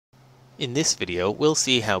In this video, we'll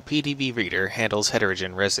see how PDB Reader handles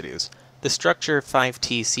heterogen residues. The structure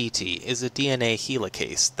 5T-CT is a DNA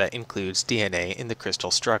helicase that includes DNA in the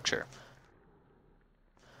crystal structure.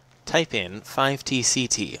 Type in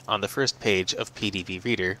 5T-CT on the first page of PDB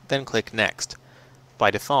Reader, then click Next.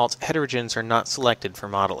 By default, heterogens are not selected for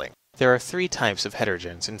modeling. There are three types of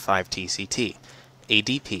heterogens in 5T-CT: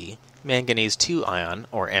 ADP, manganese 2 ion,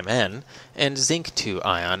 or Mn, and zinc 2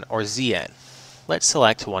 ion, or Zn. Let's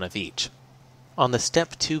select one of each. On the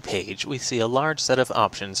Step 2 page, we see a large set of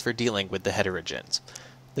options for dealing with the heterogens.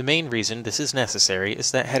 The main reason this is necessary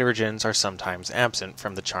is that heterogens are sometimes absent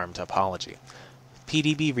from the CHARMM topology.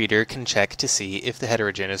 PDB Reader can check to see if the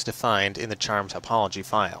heterogen is defined in the CHARMM topology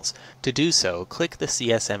files. To do so, click the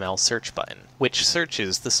CSML Search button, which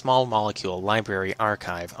searches the small molecule library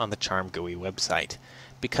archive on the CHARMM-GUI website.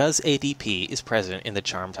 Because ADP is present in the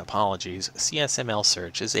CHARMM topologies, CSML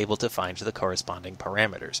Search is able to find the corresponding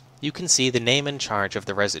parameters. You can see the name and charge of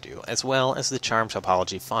the residue, as well as the CHARMM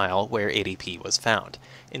topology file where ADP was found.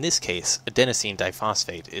 In this case, adenosine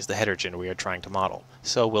diphosphate is the heterogen we are trying to model,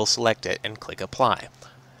 so we'll select it and click Apply.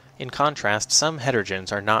 In contrast, some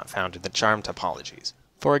heterogens are not found in the CHARMM topologies.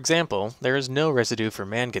 For example, there is no residue for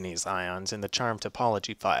manganese ions in the CHARMM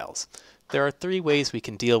topology files. There are three ways we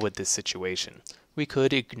can deal with this situation. We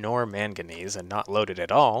could ignore manganese and not load it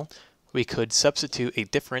at all. We could substitute a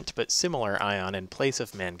different but similar ion in place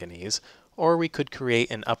of manganese, or we could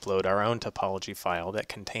create and upload our own topology file that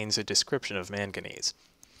contains a description of manganese.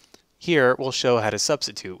 Here, we'll show how to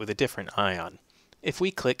substitute with a different ion. If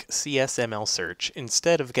we click CSML Search,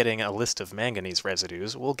 instead of getting a list of manganese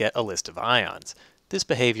residues, we'll get a list of ions. This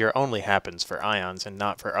behavior only happens for ions and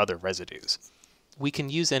not for other residues. We can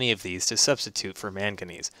use any of these to substitute for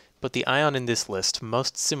manganese, but the ion in this list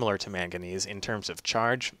most similar to manganese in terms of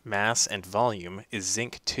charge, mass, and volume is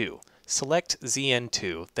zinc 2. Select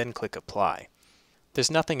Zn2, then click Apply.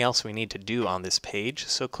 There's nothing else we need to do on this page,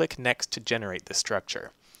 so click Next to generate the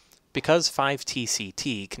structure. Because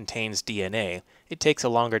 5T-CT contains DNA, it takes a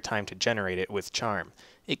longer time to generate it with CHARMM.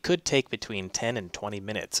 It could take between 10 and 20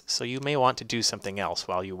 minutes, so you may want to do something else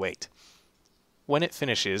while you wait. When it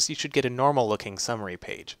finishes, you should get a normal-looking summary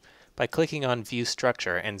page. By clicking on View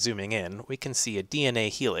Structure and zooming in, we can see a DNA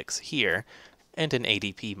helix here and an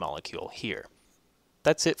ADP molecule here.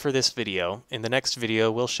 That's it for this video. In the next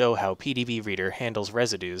video, we'll show how PDB Reader handles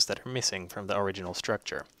residues that are missing from the original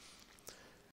structure.